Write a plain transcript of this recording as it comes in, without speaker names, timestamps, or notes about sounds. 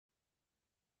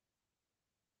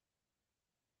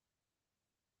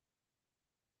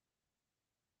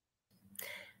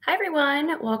Hi,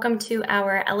 everyone. Welcome to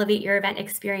our Elevate Your Event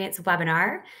Experience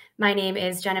webinar. My name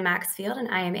is Jenna Maxfield, and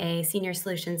I am a Senior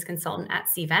Solutions Consultant at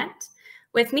Cvent.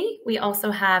 With me, we also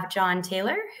have John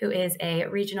Taylor, who is a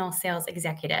Regional Sales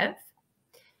Executive.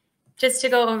 Just to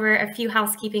go over a few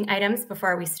housekeeping items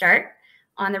before we start.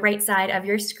 On the right side of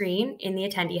your screen in the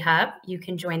Attendee Hub, you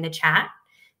can join the chat.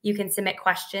 You can submit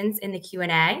questions in the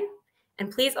Q&A. And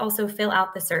please also fill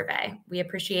out the survey. We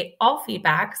appreciate all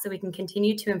feedback so we can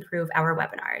continue to improve our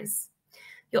webinars.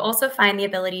 You'll also find the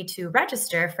ability to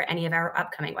register for any of our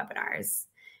upcoming webinars.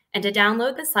 And to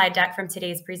download the slide deck from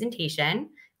today's presentation,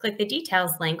 click the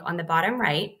details link on the bottom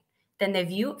right, then the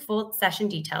View Full Session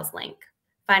Details link.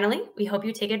 Finally, we hope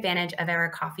you take advantage of our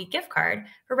coffee gift card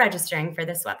for registering for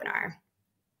this webinar.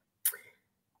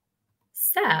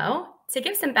 So, to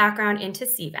give some background into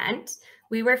Cvent,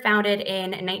 we were founded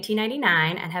in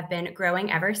 1999 and have been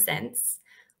growing ever since.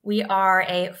 We are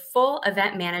a full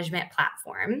event management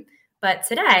platform, but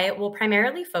today we'll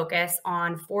primarily focus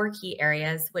on 4 key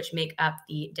areas which make up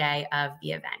the day of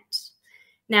the event.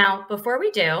 Now, before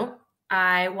we do,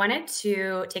 I wanted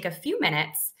to take a few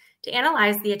minutes to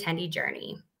analyze the attendee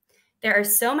journey. There are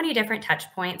so many different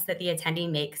touch points that the attendee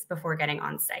makes before getting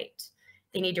on site.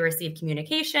 They need to receive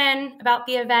communication about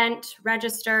the event,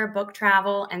 register, book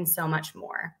travel, and so much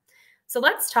more. So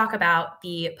let's talk about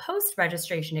the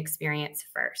post-registration experience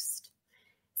first.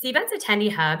 Cvent's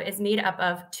Attendee Hub is made up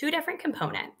of 2 different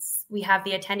components. We have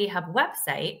the Attendee Hub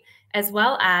website, as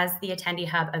well as the Attendee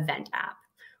Hub event app.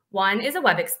 One is a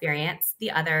web experience,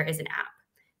 the other is an app.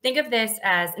 Think of this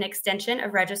as an extension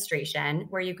of registration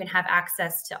where you can have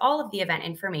access to all of the event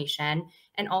information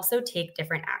and also take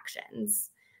different actions.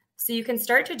 So you can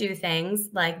start to do things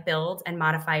like build and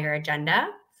modify your agenda,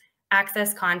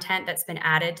 access content that's been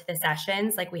added to the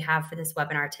sessions like we have for this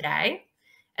webinar today,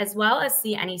 as well as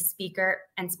see any speaker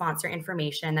and sponsor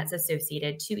information that's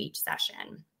associated to each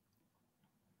session.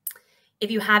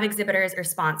 If you have exhibitors or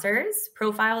sponsors,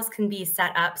 profiles can be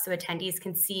set up so attendees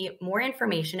can see more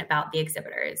information about the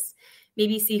exhibitors,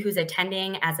 maybe see who's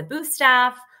attending as a booth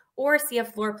staff, or see a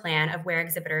floor plan of where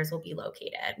exhibitors will be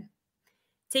located.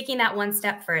 Taking that one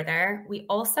step further, we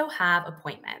also have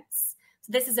appointments.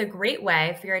 So this is a great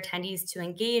way for your attendees to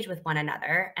engage with one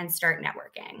another and start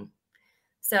networking.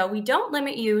 So we don't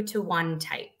limit you to one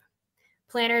type.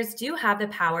 Planners do have the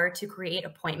power to create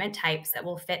appointment types that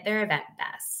will fit their event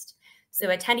best. So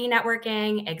attendee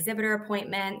networking, exhibitor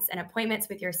appointments, and appointments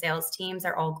with your sales teams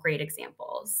are all great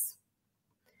examples.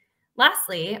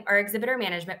 Lastly, our exhibitor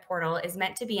management portal is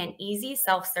meant to be an easy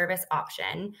self-service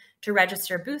option to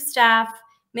register booth staff,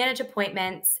 manage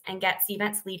appointments, and get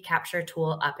Cvent's lead capture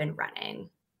tool up and running.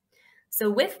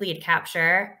 So with lead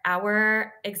capture,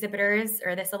 this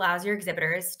allows your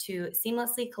exhibitors to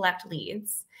seamlessly collect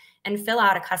leads and fill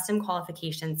out a custom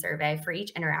qualification survey for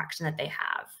each interaction that they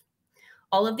have.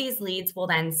 All of these leads will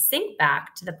then sync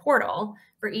back to the portal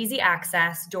for easy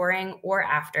access during or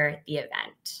after the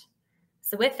event.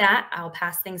 So with that, I'll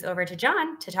pass things over to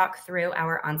John to talk through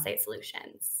our on-site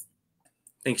solutions.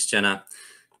 Thanks, Jenna.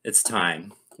 It's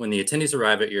time. When the attendees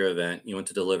arrive at your event, you want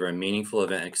to deliver a meaningful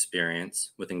event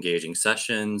experience with engaging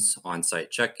sessions, on-site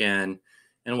check-in,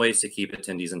 and ways to keep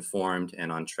attendees informed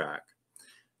and on track.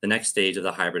 The next stage of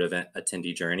the hybrid event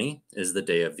attendee journey is the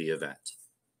day of the event.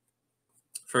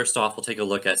 First off, we'll take a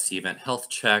look at Cvent Health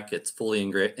Check. It's fully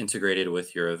integrated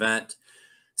with your event.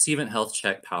 Cvent Health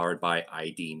Check powered by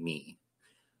ID.me.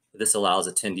 This allows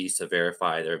attendees to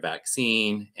verify their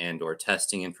vaccine and/or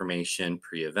testing information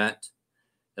pre-event.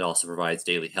 It also provides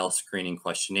daily health screening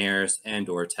questionnaires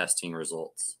and/or testing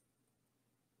results.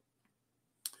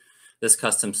 This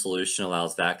custom solution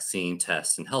allows vaccine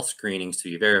tests and health screenings to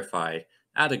be verified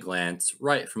at a glance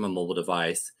right from a mobile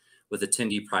device with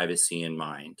attendee privacy in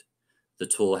mind. The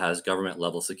tool has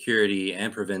government-level security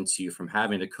and prevents you from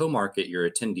having to co-market your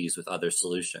attendees with other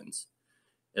solutions.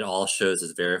 It all shows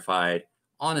as verified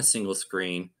on a single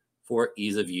screen for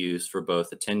ease of use for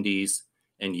both attendees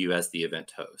and you as the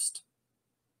event host.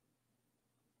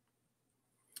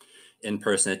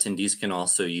 In-person attendees can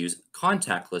also use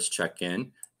contactless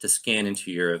check-in to scan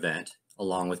into your event,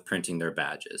 along with printing their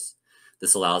badges.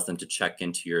 This allows them to check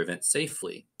into your event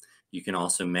safely. You can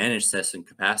also manage session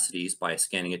capacities by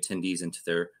scanning attendees into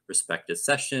their respective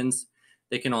sessions.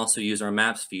 They can also use our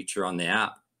Maps feature on the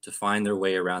app to find their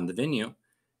way around the venue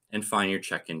and find your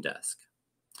check-in desk.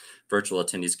 Virtual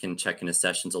attendees can check into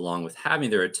sessions along with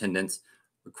having their attendance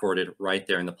recorded right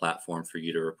there in the platform for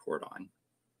you to report on.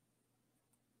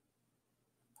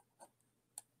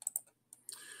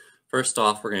 First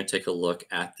off, we're going to take a look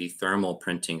at the thermal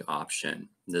printing option.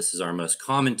 This is our most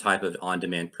common type of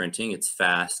on-demand printing. It's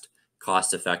fast,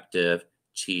 cost-effective,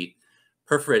 cheap,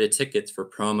 perforated tickets for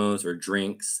promos or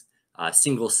drinks,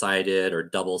 single-sided or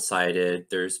double-sided.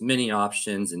 There's many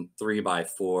options in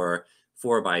 3x4,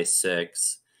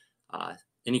 4x6,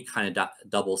 any kind of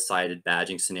double-sided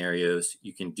badging scenarios.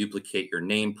 You can duplicate your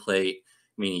nameplate,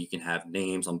 meaning you can have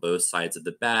names on both sides of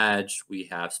the badge. We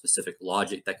have specific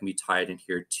logic that can be tied in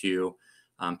here too,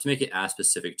 to make it as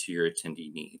specific to your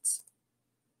attendee needs.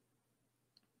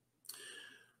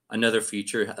 Another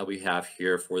feature that we have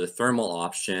here for the thermal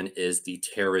option is the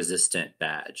tear-resistant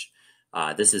badge.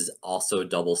 This is also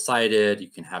double-sided. You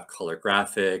can have color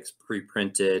graphics,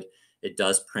 pre-printed. It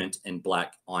does print in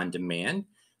black on demand.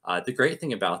 The great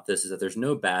thing about this is that there's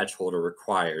no badge holder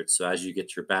required. So as you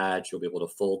get your badge, you'll be able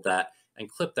to fold that and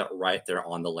clip that right there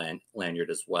on the lanyard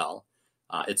as well.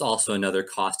 It's also another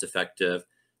cost-effective,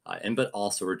 but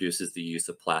also reduces the use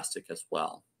of plastic as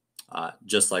well.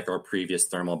 Just like our previous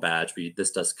thermal badge,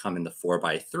 this does come in the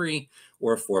 4x3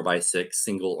 or 4x6,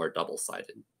 single or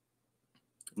double-sided.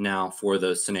 Now, for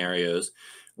those scenarios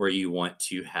where you want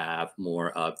to have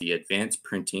more of the advanced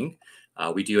printing,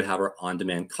 we do have our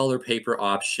on-demand color paper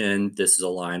option. This is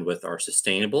aligned with our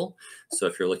sustainable. So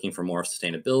if you're looking for more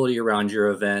sustainability around your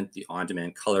event, the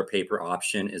on-demand color paper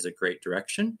option is a great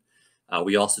direction.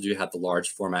 We also do have the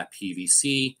large format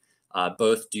PVC.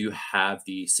 Both do have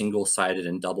the single-sided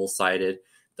and double-sided.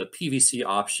 The PVC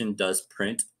option does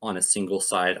print on a single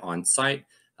side on site,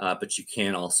 but you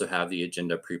can also have the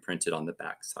agenda pre-printed on the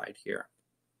back side here.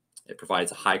 It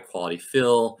provides a high-quality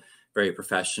fill, very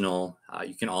professional.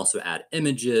 You can also add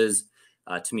images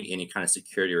to meet any kind of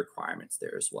security requirements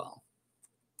there as well.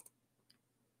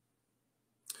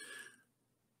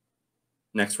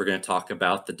 Next, we're going to talk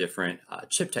about the different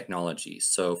chip technologies.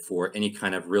 So for any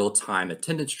kind of real-time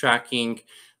attendance tracking,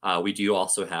 we do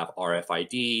also have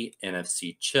RFID,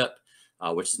 NFC chip,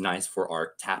 which is nice for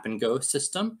our tap and go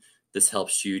system. This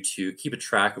helps you to keep a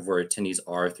track of where attendees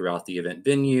are throughout the event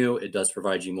venue. It does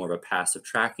provide you more of a passive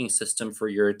tracking system for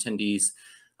your attendees,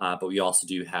 but we also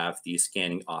do have the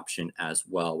scanning option as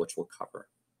well, which we'll cover.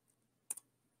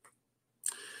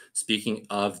 Speaking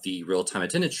of the real-time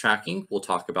attendance tracking, we'll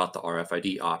talk about the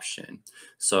RFID option.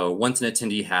 So once an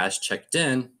attendee has checked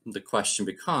in, the question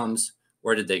becomes,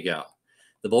 where did they go?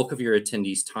 The bulk of your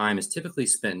attendees' time is typically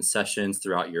spent in sessions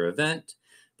throughout your event,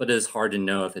 but it is hard to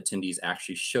know if attendees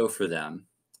actually show for them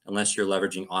unless you're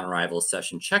leveraging on-arrival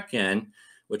session check-in,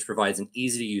 which provides an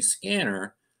easy-to-use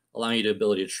scanner, allowing you the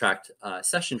ability to track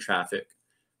session traffic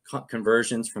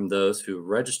conversions from those who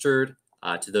registered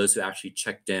to those who actually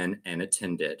checked in and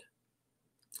attended.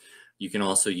 You can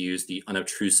also use the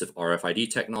unobtrusive RFID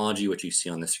technology, which you see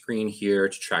on the screen here,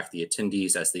 to track the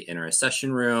attendees as they enter a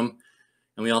session room.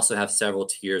 And we also have several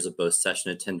tiers of both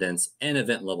session attendance and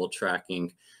event level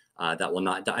tracking that we'll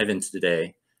not dive into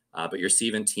today, but your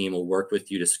Cvent team will work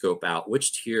with you to scope out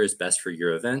which tier is best for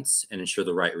your events and ensure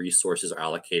the right resources are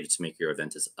allocated to make your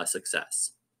event a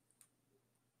success.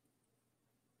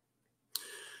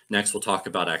 Next, we'll talk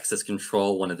about access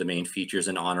control, one of the main features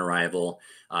in On Arrival.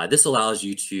 This allows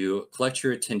you to collect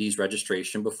your attendees'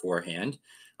 registration beforehand.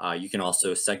 You can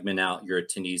also segment out your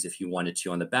attendees if you wanted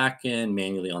to on the back end,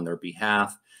 manually on their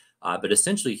behalf. But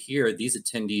essentially here, these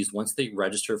attendees, once they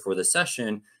register for the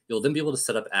session, you'll then be able to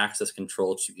set up access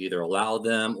control to either allow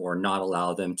them or not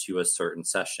allow them to a certain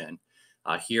session.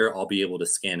 Here, I'll be able to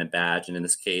scan a badge. And in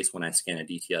this case, when I scan a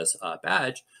DTS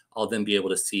badge, I'll then be able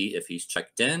to see if he's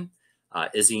checked in.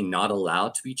 Is he not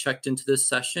allowed to be checked into this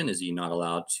session? Is he not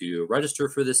allowed to register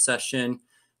for this session?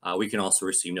 We can also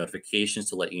receive notifications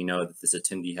to let you know that this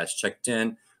attendee has checked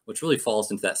in, which really falls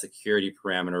into that security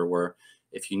parameter where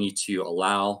if you need to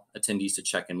allow attendees to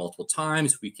check in multiple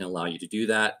times, we can allow you to do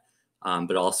that.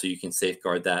 But also you can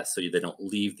safeguard that so they don't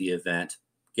leave the event,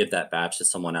 give that badge to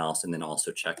someone else, and then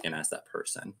also check in as that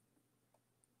person.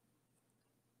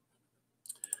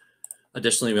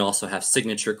 Additionally, we also have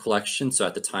signature collection. So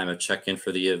at the time of check-in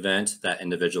for the event, that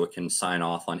individual can sign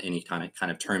off on any kind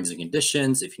of terms and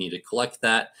conditions. If you need to collect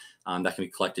that, that can be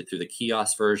collected through the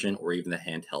kiosk version or even the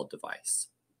handheld device.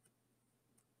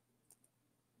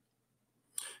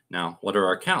 Now, what are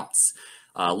our counts?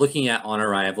 Looking at On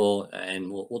Arrival,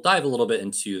 and we'll dive a little bit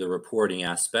into the reporting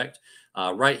aspect.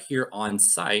 Right here on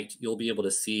site, you'll be able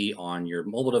to see on your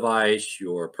mobile device,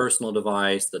 your personal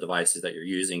device, the devices that you're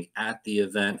using at the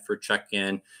event for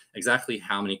check-in, exactly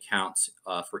how many counts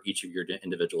for each of your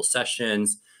individual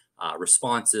sessions,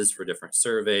 responses for different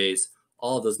surveys.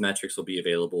 All of those metrics will be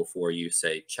available for you,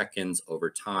 say check-ins over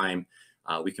time.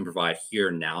 We can provide here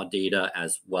now data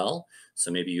as well.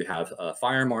 So maybe you have a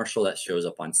fire marshal that shows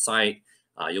up on site.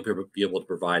 You'll be able to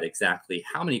provide exactly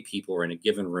how many people are in a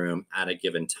given room at a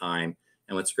given time.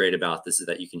 And what's great about this is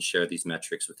that you can share these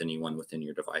metrics with anyone within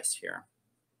your device here.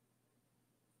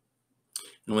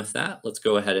 And with that, let's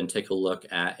go ahead and take a look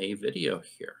at a video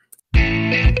here.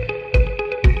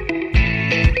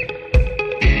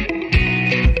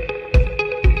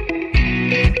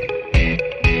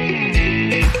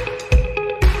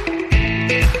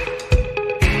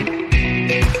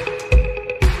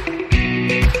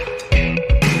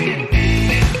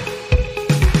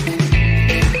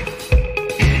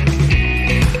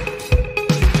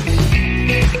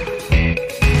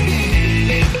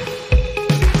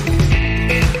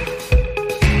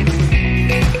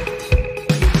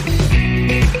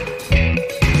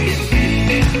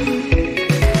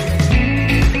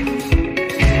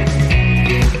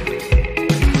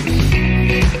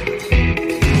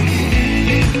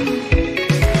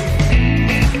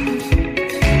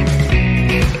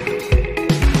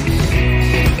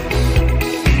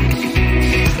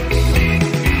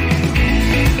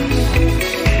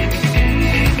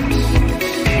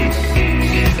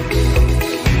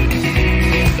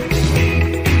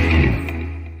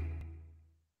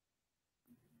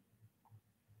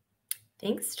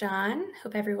 Thanks, John.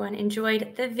 Hope everyone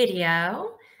enjoyed the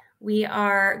video. We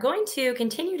are going to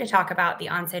continue to talk about the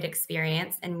onsite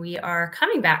experience, and we are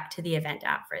coming back to the event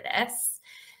app for this.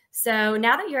 So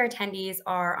now that your attendees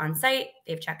are on site,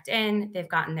 they've checked in, they've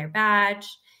gotten their badge,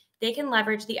 they can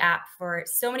leverage the app for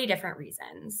so many different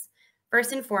reasons.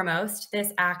 First and foremost,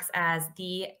 this acts as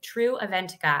the true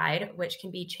event guide, which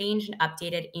can be changed and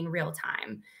updated in real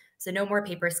time. So no more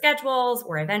paper schedules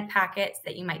or event packets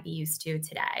that you might be used to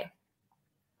today.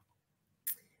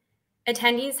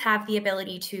 Attendees have the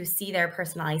ability to see their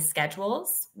personalized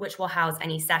schedules, which will house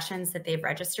any sessions that they've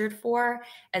registered for,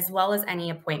 as well as any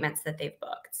appointments that they've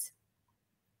booked.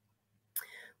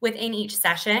 Within each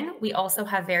session, we also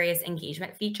have various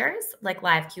engagement features like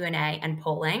live Q&A and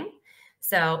polling.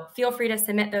 So feel free to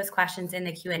submit those questions in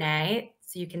the Q&A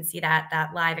so you can see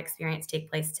that live experience take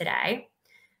place today.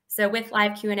 So with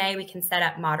live Q&A, we can set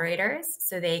up moderators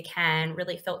so they can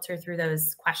really filter through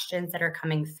those questions that are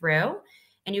coming through.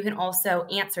 And you can also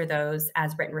answer those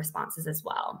as written responses as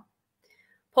well.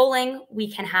 Polling,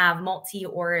 we can have multi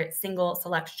or single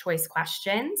select choice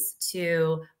questions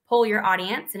to poll your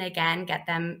audience and again, get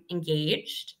them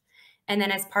engaged. And then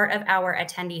as part of our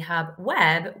Attendee Hub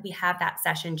web, we have that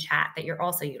session chat that you're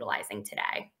also utilizing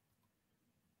today.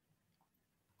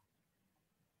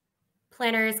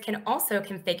 Planners can also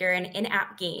configure an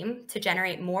in-app game to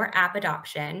generate more app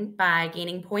adoption by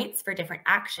gaining points for different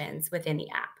actions within the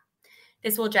app.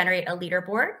 This will generate a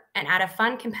leaderboard and add a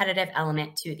fun competitive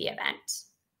element to the event.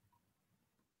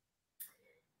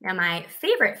 Now, my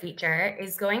favorite feature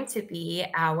is going to be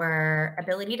our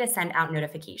ability to send out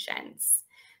notifications.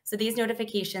 So these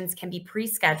notifications can be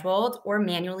pre-scheduled or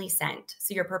manually sent,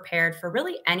 so you're prepared for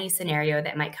really any scenario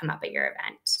that might come up at your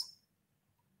event.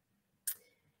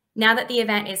 Now that the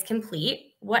event is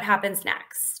complete, what happens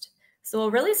next? So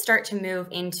we'll really start to move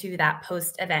into that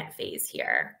post-event phase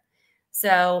here.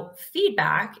 So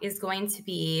feedback is going to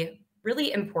be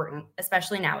really important,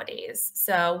 especially nowadays.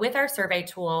 So with our survey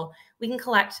tool, we can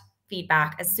collect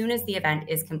feedback as soon as the event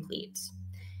is complete.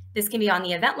 This can be on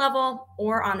the event level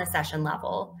or on the session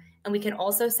level. And we can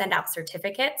also send out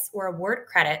certificates or award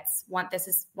credits once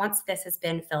this has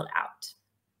been filled out.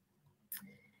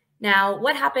 Now,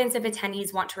 what happens if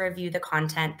attendees want to review the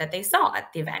content that they saw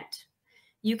at the event?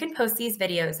 You can post these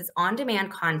videos as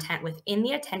on-demand content within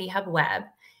the Attendee Hub web,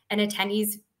 and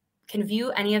attendees can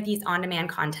view any of these on-demand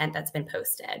content that's been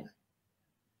posted.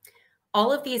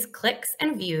 All of these clicks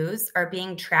and views are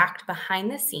being tracked behind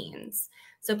the scenes,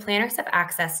 so planners have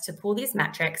access to pull these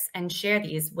metrics and share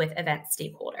these with event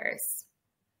stakeholders.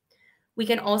 We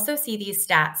can also see these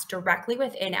stats directly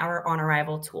within our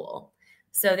on-arrival tool.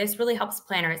 So this really helps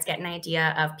planners get an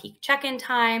idea of peak check-in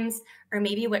times or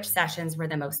maybe which sessions were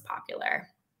the most popular.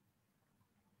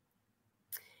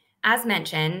 As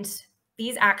mentioned,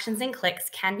 these actions and clicks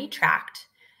can be tracked,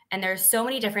 and there's so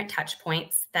many different touch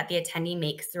points that the attendee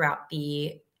makes throughout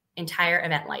the entire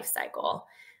event lifecycle.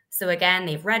 So again,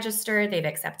 they've registered, they've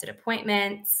accepted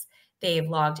appointments, they've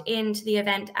logged into the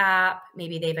event app,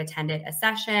 maybe they've attended a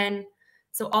session.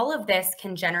 So all of this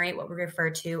can generate what we refer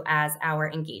to as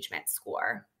our engagement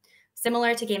score.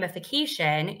 Similar to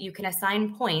gamification, you can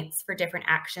assign points for different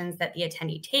actions that the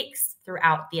attendee takes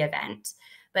throughout the event.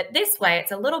 But this way,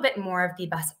 it's a little bit more of the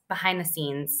behind the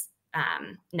scenes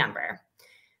number.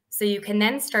 So you can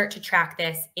then start to track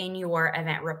this in your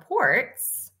event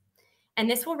reports. And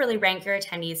this will really rank your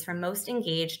attendees from most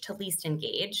engaged to least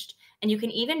engaged. And you can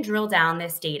even drill down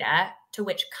this data to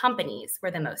which companies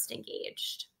were the most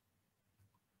engaged.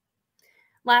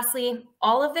 Lastly,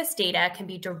 all of this data can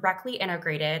be directly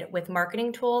integrated with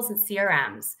marketing tools and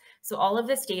CRMs, so all of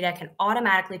this data can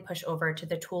automatically push over to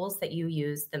the tools that you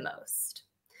use the most.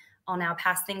 I'll now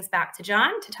pass things back to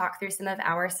John to talk through some of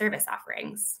our service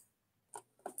offerings.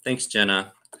 Thanks,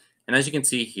 Jenna. And as you can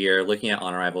see here, looking at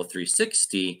OnArrival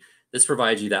 360, this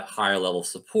provides you that higher level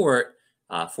support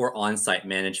for on-site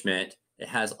management. It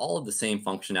has all of the same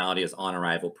functionality as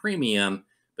OnArrival Premium,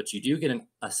 but you do get an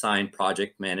assigned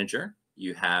project manager.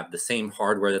 You have the same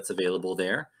hardware that's available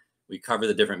there. We cover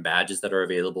the different badges that are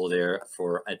available there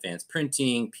for advanced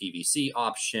printing, PVC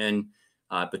option,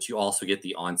 but you also get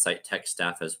the on-site tech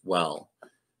staff as well.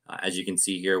 As you can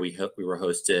see here, we were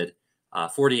hosted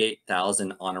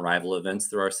 48,000 on-arrival events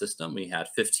through our system. We had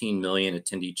 15 million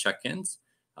attendee check-ins.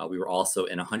 We were also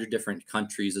in 100 different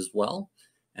countries as well.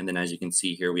 And then as you can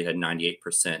see here, we had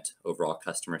 98% overall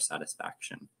customer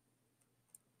satisfaction.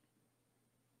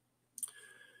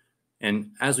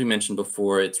 And as we mentioned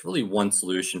before, it's really one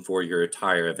solution for your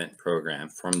entire event program.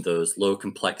 From those low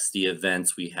complexity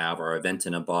events, we have our event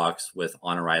in a box with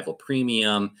OnArrival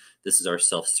Premium. This is our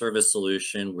self-service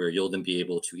solution where you'll then be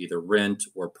able to either rent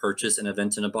or purchase an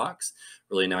event in a box.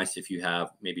 Really nice if you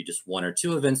have maybe just 1 or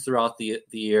 2 events throughout the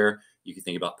year. You can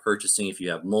think about purchasing if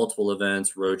you have multiple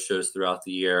events, road shows throughout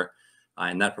the year.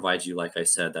 And that provides you, like I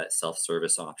said, that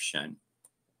self-service option.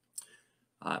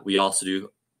 We also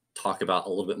do talk about a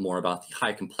little bit more about the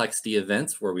high complexity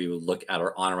events where we would look at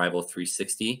our OnArrival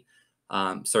 360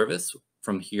 service.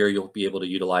 From here, you'll be able to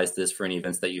utilize this for any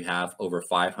events that you have over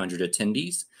 500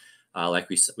 attendees. Like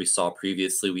we saw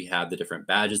previously, we have the different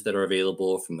badges that are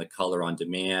available from the color on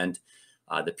demand,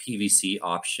 the PVC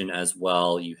option as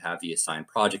well. You have the assigned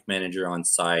project manager on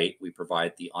site. We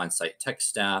provide the on-site tech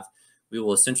staff. We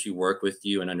will essentially work with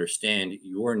you and understand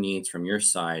your needs from your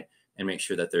side and make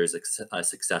sure that there's a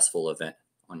successful event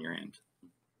on your end.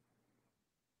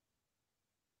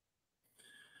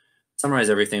 Summarize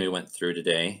everything we went through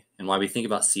today and why we think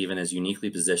about Cvent as uniquely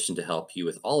positioned to help you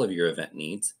with all of your event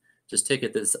needs. Just take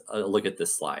a look at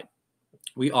this slide.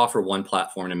 We offer one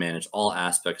platform to manage all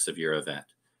aspects of your event,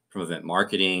 from event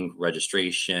marketing,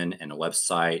 registration, and a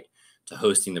website, to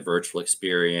hosting the virtual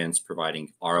experience,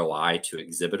 providing ROI to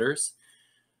exhibitors,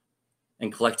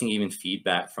 and collecting even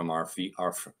feedback from our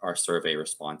survey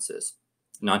responses.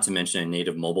 Not to mention a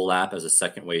native mobile app as a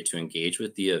second way to engage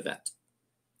with the event.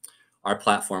 Our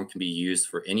platform can be used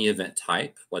for any event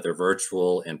type, whether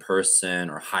virtual, in person,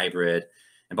 or hybrid.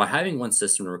 And by having one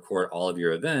system to record all of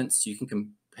your events, you can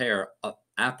compare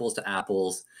apples to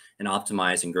apples and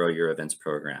optimize and grow your events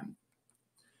program.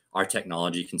 Our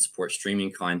technology can support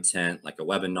streaming content like a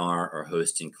webinar or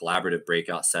hosting collaborative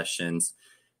breakout sessions.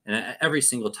 And at every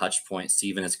single touch point,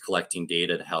 Cvent is collecting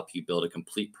data to help you build a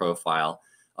complete profile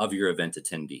of your event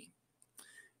attendee.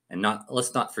 And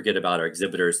let's not forget about our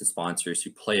exhibitors and sponsors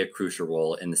who play a crucial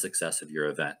role in the success of your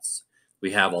events.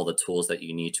 We have all the tools that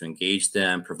you need to engage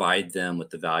them, provide them with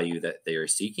the value that they are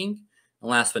seeking.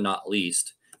 And last but not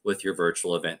least, with your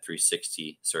virtual event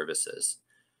 360 services.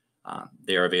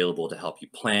 They are available to help you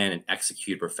plan and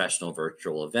execute a professional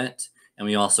virtual event. And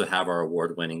we also have our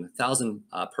award-winning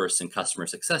 1,000-person customer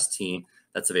success team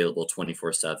that's available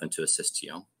 24/7 to assist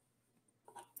you.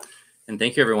 And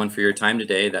thank you everyone for your time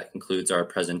today. That concludes our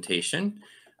presentation.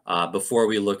 Before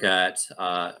we look at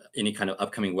any kind of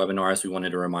upcoming webinars, we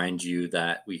wanted to remind you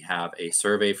that we have a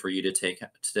survey for you to take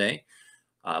today.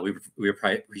 We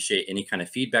appreciate any kind of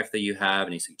feedback that you have,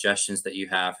 any suggestions that you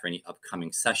have for any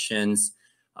upcoming sessions,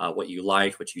 what you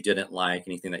liked, what you didn't like,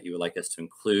 anything that you would like us to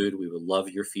include. We would love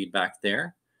your feedback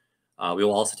there. We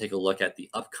will also take a look at the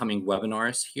upcoming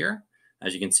webinars here.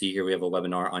 As you can see here, we have a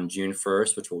webinar on June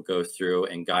 1st, which will go through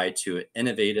and guide to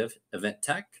innovative event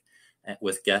tech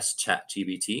with guest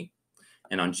ChatGPT.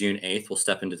 And on June 8th, we'll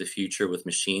step into the future with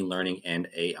machine learning and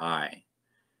AI.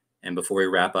 And before we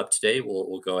wrap up today,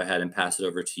 we'll go ahead and pass it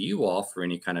over to you all for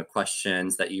any kind of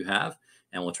questions that you have,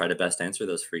 and we'll try to best answer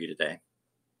those for you today.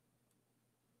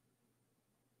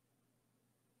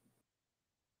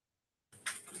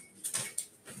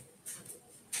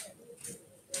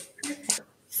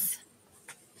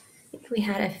 We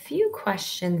had a few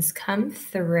questions come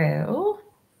through.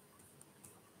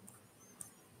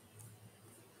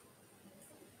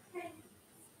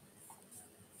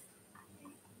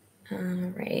 All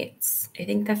right, I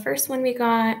think the first one we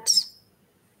got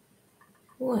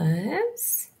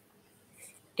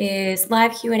is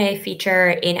live Q&A feature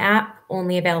in-app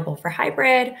only available for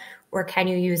hybrid, or can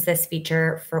you use this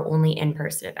feature for only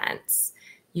in-person events?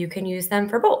 You can use them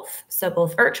for both. So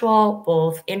both virtual,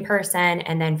 both in person,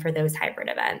 and then for those hybrid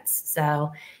events. So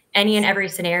any and every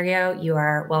scenario, you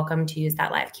are welcome to use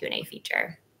that live Q&A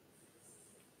feature.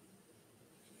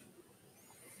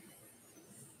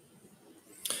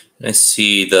 I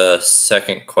see the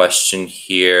second question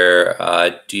here.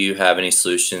 Do you have any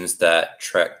solutions that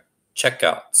track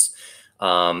checkouts?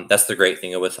 That's the great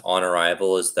thing with on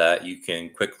arrival is that you can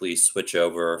quickly switch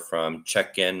over from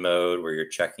check-in mode where you're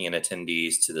checking in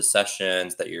attendees to the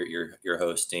sessions that you're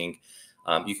hosting.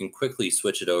 You can quickly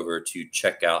switch it over to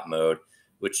checkout mode,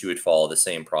 which you would follow the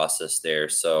same process there.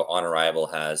 So on arrival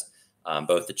has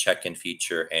both the check-in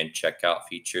feature and checkout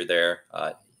feature there.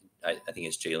 I think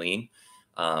it's Jaylene.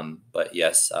 But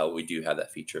yes, we do have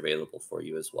that feature available for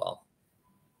you as well.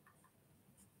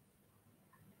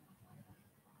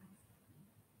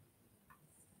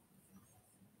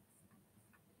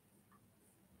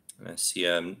 And I see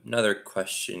another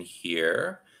question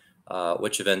here.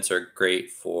 Which events are great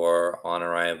for on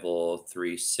arrival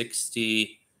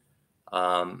 360?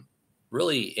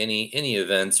 Really any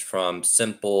events from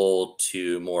simple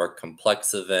to more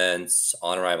complex events,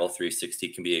 on arrival 360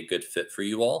 can be a good fit for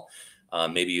you all.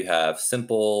 Maybe you have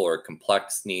simple or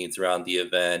complex needs around the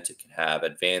event. It can have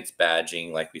advanced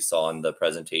badging like we saw in the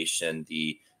presentation,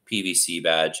 the PVC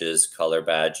badges, color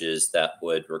badges that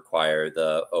would require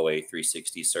the OA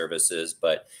 360 services.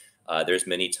 But there's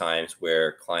many times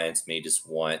where clients may just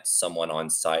want someone on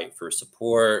site for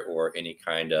support or any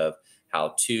kind of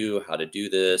how to do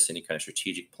this, any kind of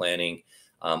strategic planning.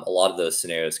 A lot of those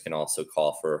scenarios can also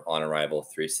call for on arrival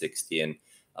 360. And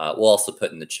we'll also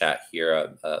put in the chat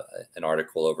here an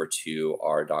article over to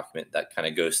our document that kind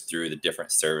of goes through the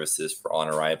different services for on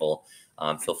arrival.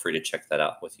 Feel free to check that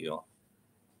out with you all.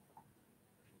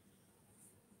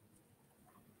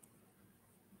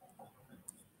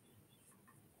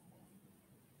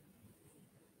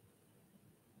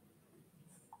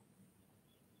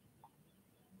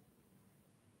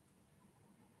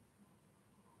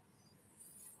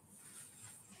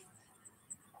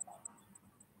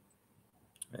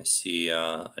 I see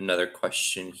another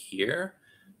question here.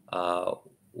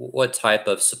 What type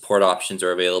of support options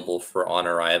are available for on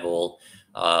arrival?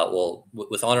 Well,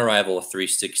 with on arrival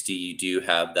 360, you do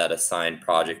have that assigned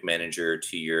project manager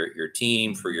to your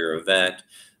team for your event.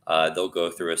 They'll go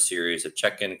through a series of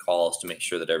check-in calls to make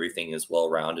sure that everything is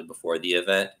well-rounded before the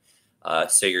event.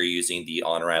 Say you're using the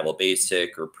on arrival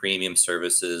basic or premium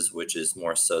services, which is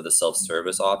more so the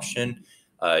self-service option.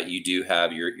 You do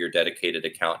have your dedicated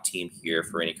account team here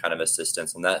for any kind of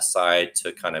assistance on that side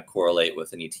to kind of correlate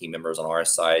with any team members on our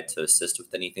side to assist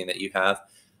with anything that you have,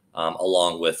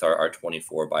 along with our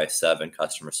 24/7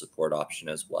 customer support option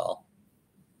as well.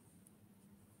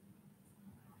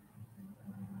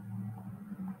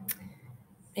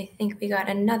 I think we got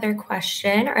another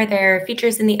question. Are there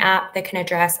features in the app that can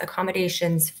address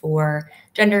accommodations for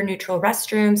gender neutral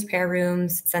restrooms, prayer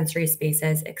rooms, sensory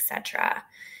spaces, etc.?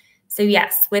 So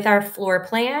yes, with our floor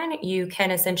plan, you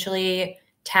can essentially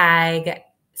tag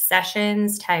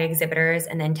sessions, tag exhibitors,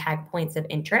 and then tag points of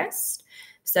interest.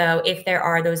 So if there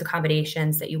are those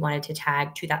accommodations that you wanted to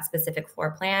tag to that specific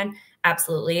floor plan,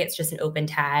 absolutely, it's just an open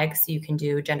tag. So you can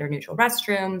do gender neutral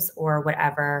restrooms or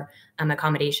whatever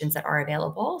accommodations that are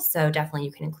available. So definitely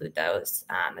you can include those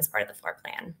as part of the floor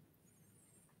plan.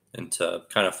 And to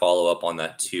kind of follow up on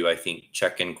that too, I think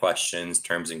check-in questions,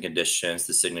 terms and conditions,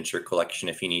 the signature collection,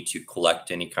 if you need to collect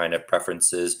any kind of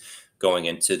preferences going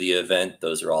into the event,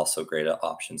 those are also great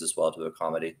options as well to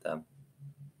accommodate them.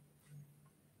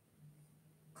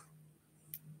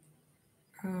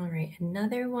 All right,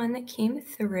 another one that came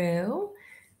through.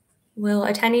 Will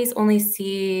attendees only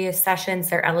see sessions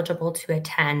they're eligible to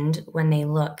attend when they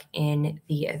look in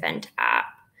the event app?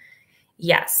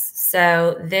 Yes.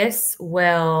 So this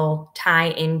will tie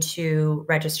into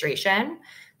registration.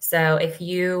 So if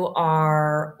you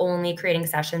are only creating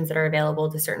sessions that are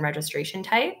available to certain registration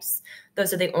types,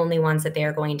 those are the only ones that they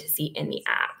are going to see in the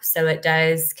app. So it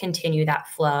does continue that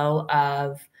flow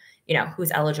of,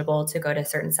 who's eligible to go to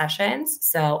certain sessions.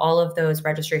 So all of those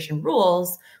registration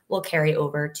rules will carry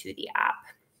over to the app.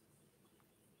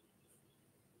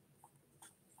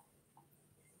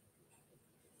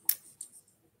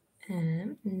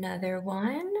 Another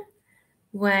one.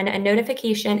 When a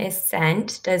notification is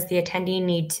sent, does the attendee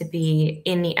need to be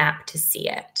in the app to see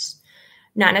it?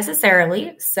 Not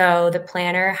necessarily. So the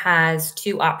planner has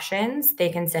two options. They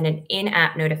can send an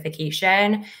in-app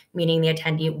notification, meaning the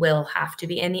attendee will have to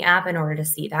be in the app in order to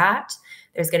see that.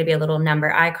 There's going to be a little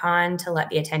number icon to let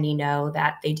the attendee know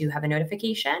that they do have a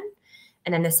notification.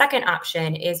 And then the second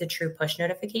option is a true push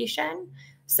notification.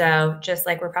 So just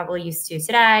like we're probably used to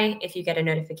today, if you get a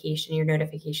notification, your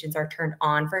notifications are turned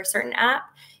on for a certain app,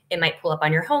 it might pull up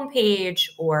on your homepage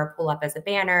or pull up as a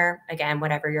banner, again,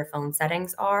 whatever your phone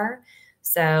settings are.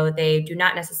 So they do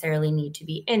not necessarily need to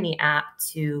be in the app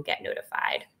to get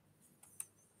notified.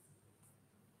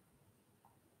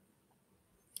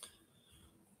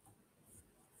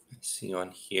 See on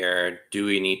here, do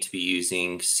we need to be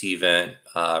using CVent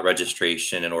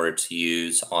registration in order to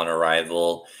use on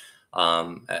arrival?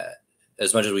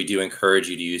 As much as we do encourage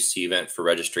you to use CVent for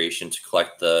registration to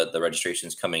collect the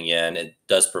registrations coming in, it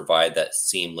does provide that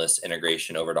seamless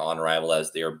integration over to on arrival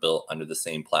as they are built under the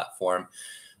same platform.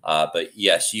 But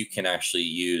yes, you can actually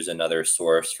use another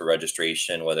source for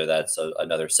registration, whether that's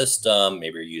another system,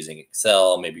 maybe you're using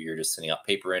Excel, maybe you're just sending out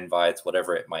paper invites,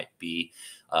 whatever it might be.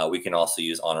 We can also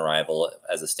use on arrival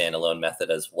as a standalone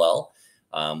method as well.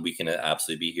 We can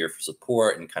absolutely be here for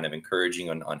support and kind of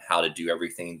encouraging on how to do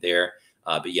everything there.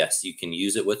 But yes, you can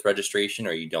use it with registration,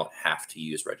 or you don't have to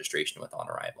use registration with on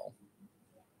arrival.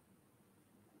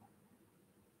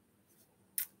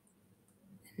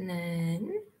 And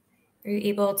then are you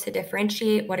able to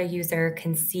differentiate what a user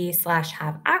can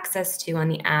see/have access to on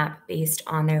the app based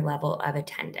on their level of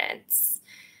attendance?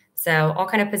 So I'll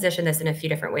kind of position this in a few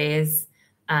different ways.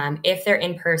 If they're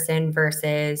in person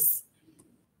versus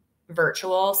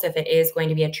virtual, so if it is going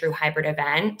to be a true hybrid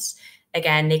event,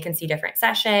 again, they can see different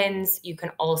sessions. You can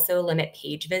also limit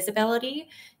page visibility.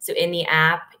 So in the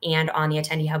app and on the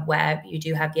Attendee Hub web, you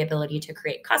do have the ability to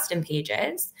create custom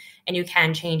pages, and you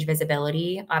can change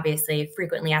visibility. Obviously,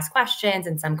 frequently asked questions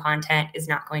and some content is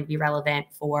not going to be relevant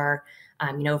for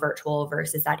virtual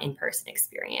versus that in-person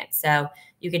experience. So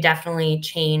you could definitely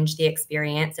change the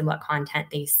experience and what content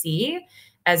they see,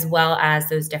 as well as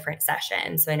those different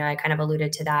sessions. So I know I kind of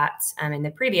alluded to that in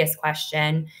the previous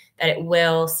question, that it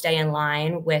will stay in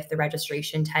line with the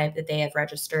registration type that they have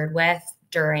registered with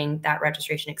during that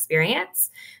registration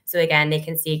experience. So again, they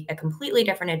can see a completely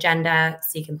different agenda,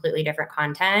 see completely different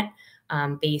content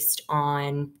based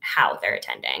on how they're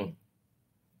attending.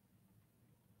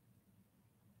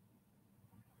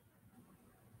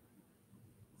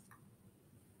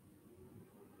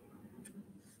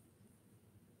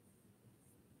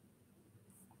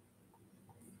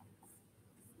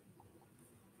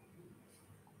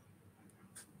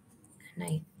 And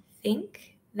I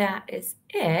think that is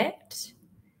it.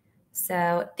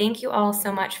 So thank you all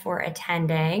so much for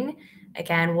attending.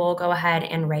 Again, we'll go ahead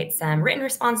and write some written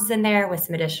responses in there with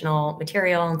some additional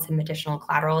material and some additional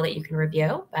collateral that you can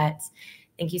review. But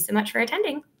thank you so much for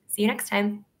attending. See you next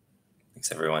time.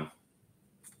 Thanks, everyone.